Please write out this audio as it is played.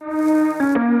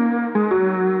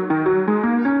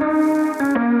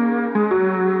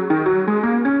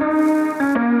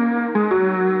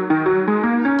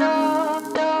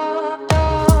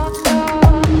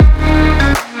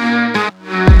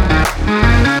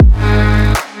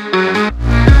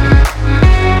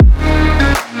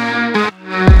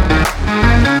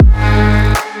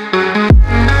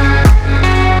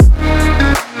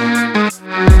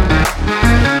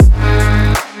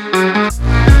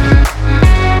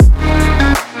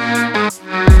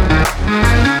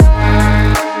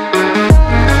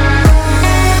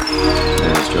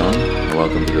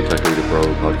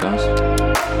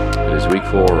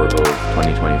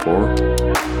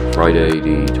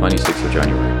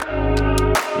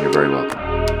You're very welcome.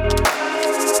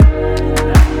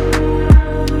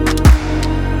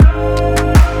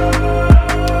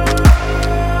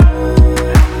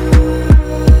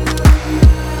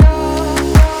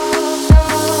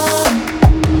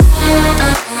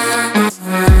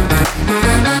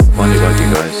 Funny about you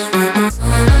guys.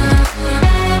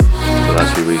 The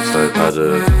last few weeks I've had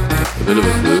a bit of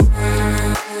a flu,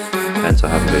 hence I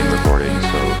haven't been recording,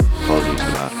 so apologies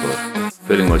for that, but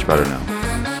feeling much better now.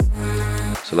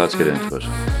 So let's get into it.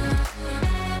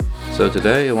 So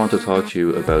today I want to talk to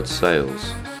you about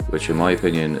sales, which in my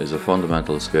opinion is a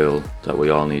fundamental skill that we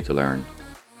all need to learn.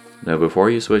 Now before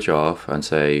you switch off and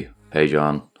say, hey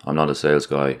John, I'm not a sales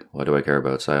guy, why do I care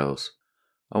about sales?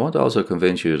 I want to also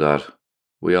convince you that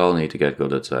we all need to get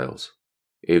good at sales,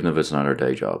 even if it's not our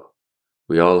day job.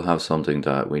 We all have something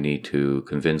that we need to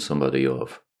convince somebody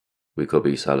of. We could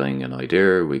be selling an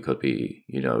idea, we could be,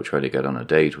 trying to get on a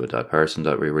date with that person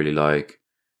that we really like.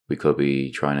 We could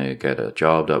be trying to get a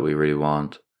job that we really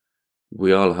want.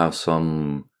 We all have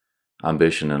some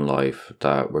ambition in life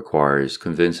that requires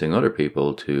convincing other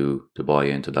people to buy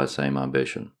into that same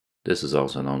ambition. This is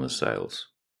also known as sales.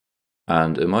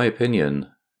 And in my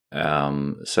opinion,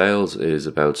 sales is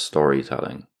about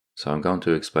storytelling. So I'm going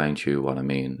to explain to you what I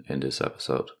mean in this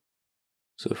episode.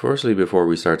 So firstly, before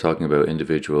we start talking about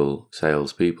individual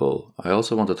salespeople, I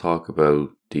also want to talk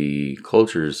about the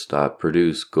cultures that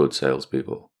produce good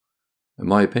salespeople. In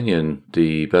my opinion,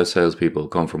 the best salespeople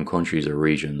come from countries or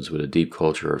regions with a deep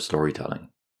culture of storytelling.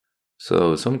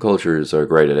 So some cultures are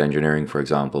great at engineering, for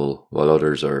example, while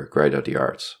others are great at the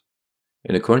arts.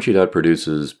 In a country that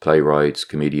produces playwrights,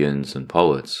 comedians, and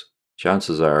poets,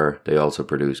 chances are they also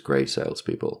produce great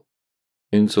salespeople.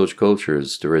 In such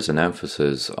cultures, there is an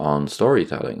emphasis on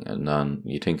storytelling, and then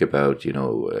you think about,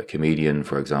 a comedian,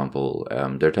 for example,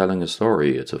 they're telling a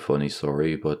story. It's a funny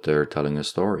story, but they're telling a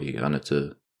story, and it's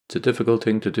a difficult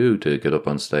thing to do, to get up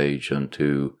on stage and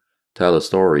to tell a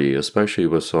story, especially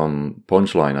with some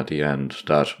punchline at the end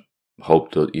that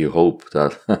you hope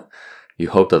that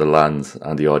it lands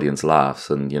and the audience laughs,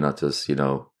 and you're not just,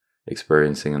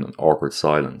 experiencing an awkward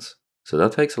silence. So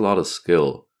that takes a lot of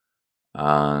skill.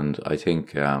 And I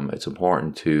think it's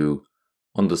important to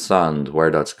understand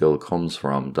where that skill comes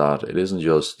from, that it isn't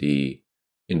just the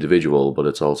individual, but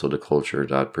it's also the culture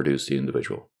that produced the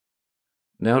individual.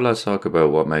 Now let's talk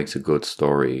about what makes a good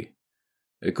story.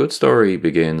 A good story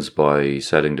begins by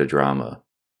setting the drama.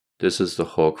 This is the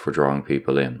hook for drawing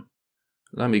people in.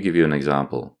 Let me give you an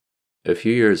example. A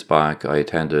few years back, I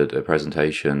attended a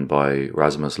presentation by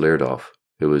Rasmus Lerdof,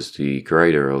 who is the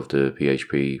creator of the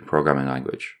PHP programming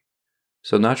language.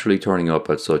 So naturally, turning up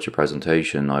at such a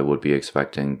presentation, I would be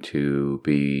expecting to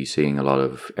be seeing a lot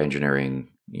of engineering,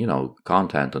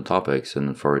 content and topics,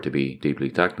 and for it to be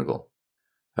deeply technical.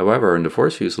 However, in the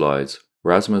first few slides,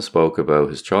 Rasmus spoke about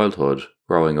his childhood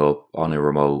growing up on a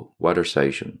remote weather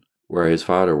station, where his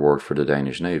father worked for the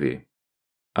Danish Navy.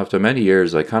 After many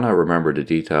years, I cannot remember the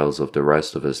details of the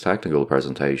rest of his technical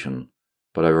presentation,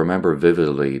 but I remember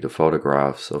vividly the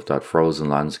photographs of that frozen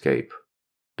landscape.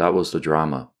 That was the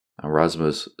drama. And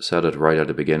Rasmus said it right at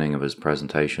the beginning of his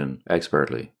presentation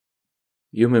expertly.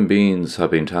 Human beings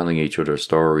have been telling each other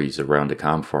stories around a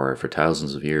campfire for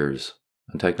thousands of years,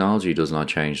 and technology does not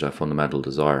change that fundamental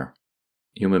desire.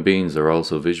 Human beings are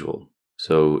also visual,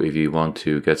 so if you want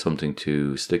to get something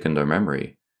to stick in their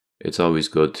memory, it's always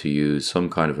good to use some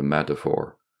kind of a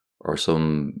metaphor or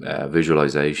some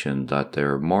visualization that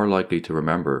they're more likely to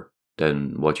remember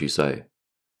than what you say.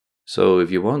 So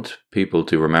if you want people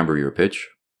to remember your pitch,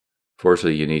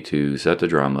 firstly, you need to set the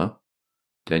drama,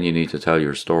 then you need to tell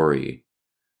your story,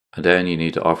 and then you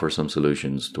need to offer some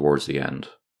solutions towards the end,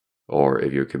 or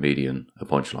if you're a comedian, a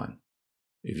punchline.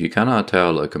 If you cannot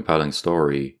tell a compelling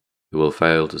story, you will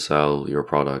fail to sell your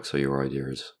products or your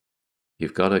ideas.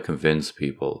 You've got to convince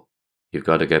people. You've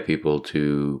got to get people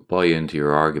to buy into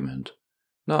your argument,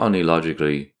 not only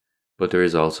logically, but there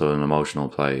is also an emotional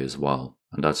play as well,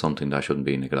 and that's something that shouldn't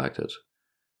be neglected.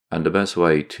 And the best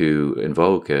way to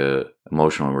invoke an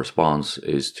emotional response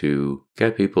is to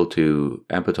get people to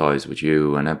empathize with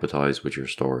you and empathize with your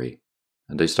story.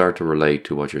 And they start to relate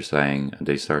to what you're saying, and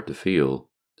they start to feel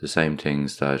the same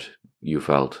things that you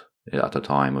felt at the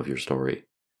time of your story.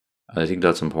 And I think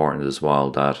that's important as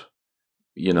well, that,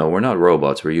 we're not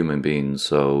robots, we're human beings,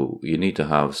 so you need to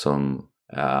have some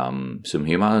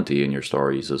humanity in your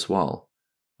stories as well,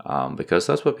 because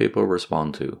that's what people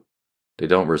respond to. They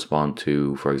don't respond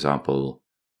to, for example,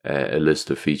 a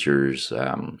list of features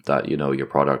that your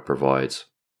product provides.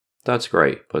 That's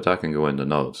great, but that can go in the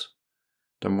notes.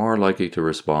 They're more likely to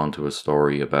respond to a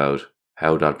story about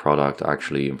how that product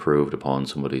actually improved upon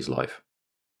somebody's life.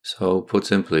 So, put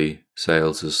simply,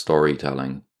 sales is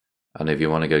storytelling. And if you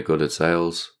want to get good at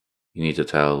sales, you need to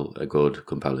tell a good,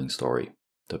 compelling story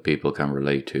that people can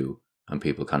relate to and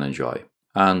people can enjoy.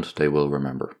 And they will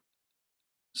remember.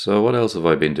 So, what else have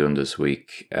I been doing this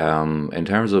week? In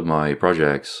terms of my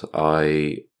projects,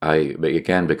 I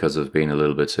again, because of being a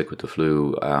little bit sick with the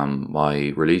flu, my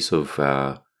release of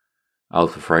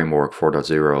Alpha Framework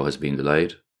 4.0 has been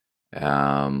delayed.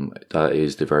 That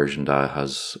is the version that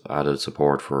has added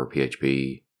support for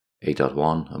PHP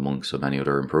 8.1 amongst so many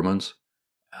other improvements.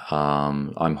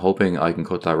 I'm hoping I can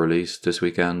cut that release this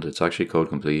weekend. It's actually code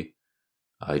complete.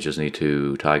 I just need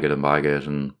to tag it and bag it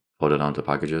and put it onto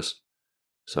packages.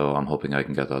 So I'm hoping I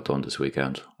can get that done this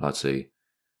weekend. Let's see.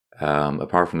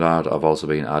 Apart from that, I've also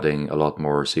been adding a lot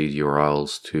more seed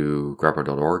URLs to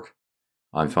grepper.org.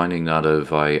 I'm finding that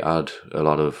if I add a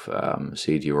lot of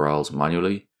seed URLs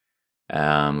manually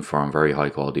from very high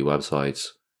quality websites,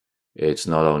 it's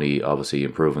not only obviously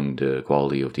improving the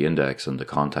quality of the index and the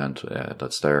content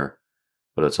that's there,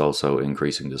 but it's also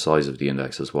increasing the size of the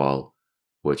index as well,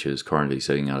 which is currently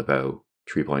sitting at about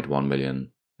 3.1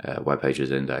 million web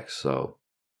pages indexed. So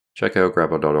check out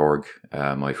grepper.org,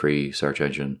 my free search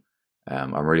engine.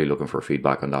 I'm really looking for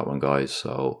feedback on that one, guys.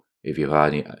 So if you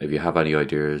have any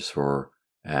ideas for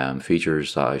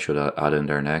features that I should add in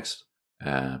there next,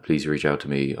 please reach out to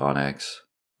me on X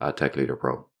at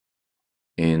TechLeaderPro.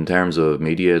 In terms of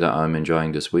media that I'm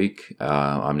enjoying this week,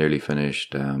 I'm nearly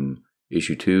finished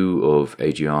issue 2 of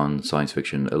Aegeon Science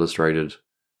Fiction Illustrated,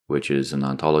 which is an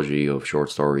anthology of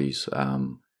short stories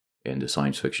in the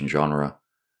science fiction genre.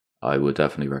 I would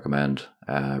definitely recommend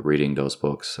reading those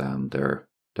books. They're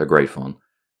great fun.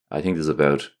 I think there's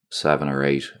about 7 or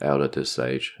 8 out at this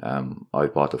stage. I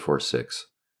bought the first 6.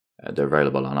 They're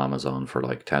available on Amazon for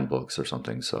like $10 or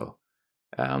something. So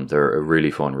they're a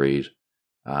really fun read,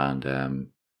 and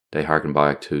they harken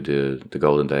back to the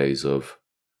golden days of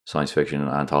science fiction and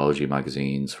anthology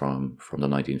magazines from the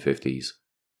 1950s.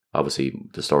 Obviously,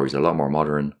 the stories are a lot more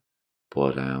modern,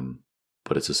 but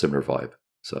it's a similar vibe.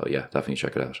 So yeah, definitely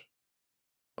check it out.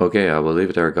 Okay, I will leave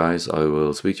it there, guys. I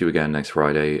will speak to you again next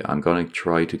Friday. I'm going to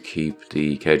try to keep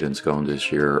the cadence going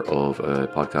this year of a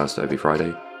podcast every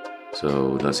Friday.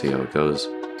 So let's see how it goes.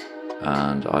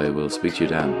 And I will speak to you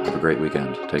then. Have a great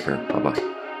weekend. Take care. Bye-bye.